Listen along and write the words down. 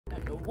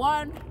the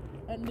 1,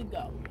 and the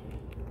go.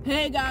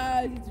 Hey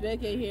guys, it's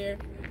Vicky here.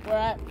 We're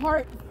at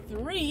part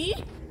 3,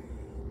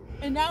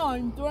 and now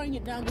I'm throwing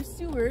it down the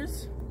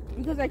sewers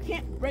because I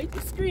can't break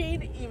the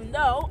screen, even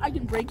though I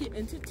can break it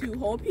into 2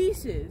 whole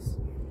pieces.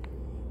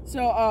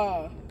 So,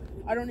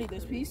 I don't need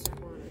this piece.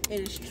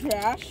 It is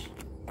trash.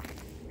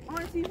 I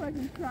want to see if I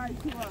can try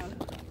to,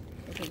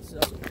 okay, so,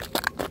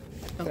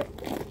 okay.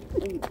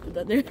 Ooh, put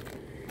that there.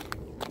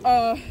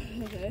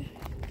 Okay.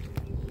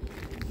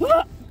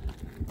 Ah!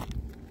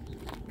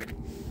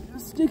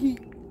 Sticky.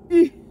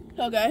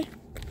 Okay.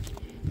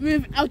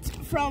 Move out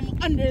from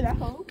under the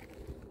hole.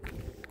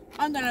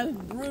 I'm gonna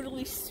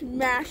brutally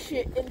smash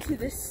it into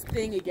this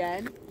thing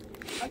again.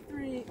 A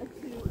 3, a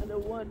 2, and a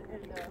 1,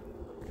 and a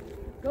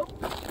go.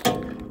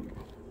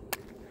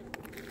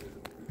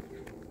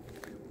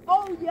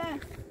 Oh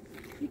yes!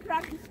 You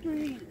cracked the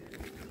screen.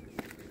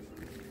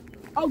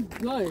 Oh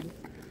good.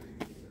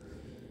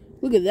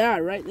 Look at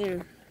that right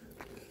there.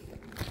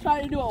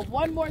 Try to do it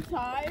one more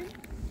time.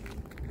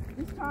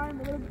 This time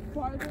a little bit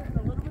farther and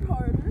a little bit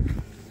harder.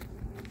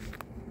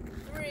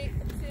 3, a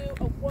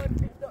 2, a 1,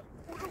 and go.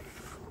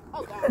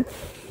 Oh god.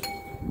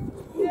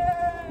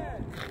 Yeah!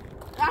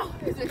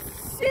 That was a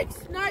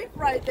 6 knife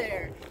right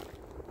there.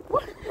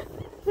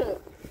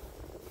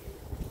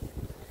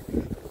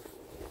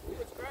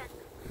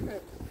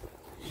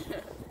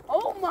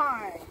 Oh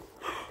my!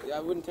 Yeah, I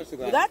wouldn't touch the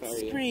glass. That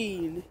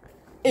screen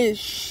is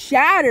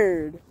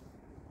shattered.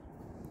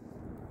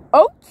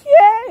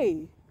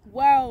 Okay.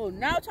 Well,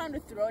 now time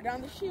to throw it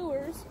down the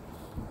sewers.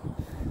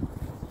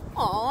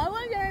 Oh, I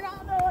want to get it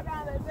all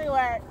down the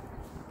sewer.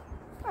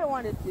 I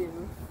wanted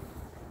to.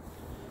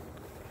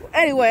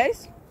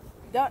 Anyways,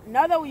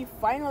 now that we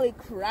finally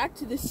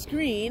cracked the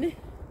screen,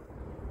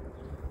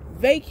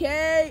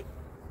 vacate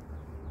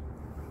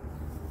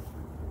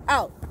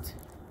out.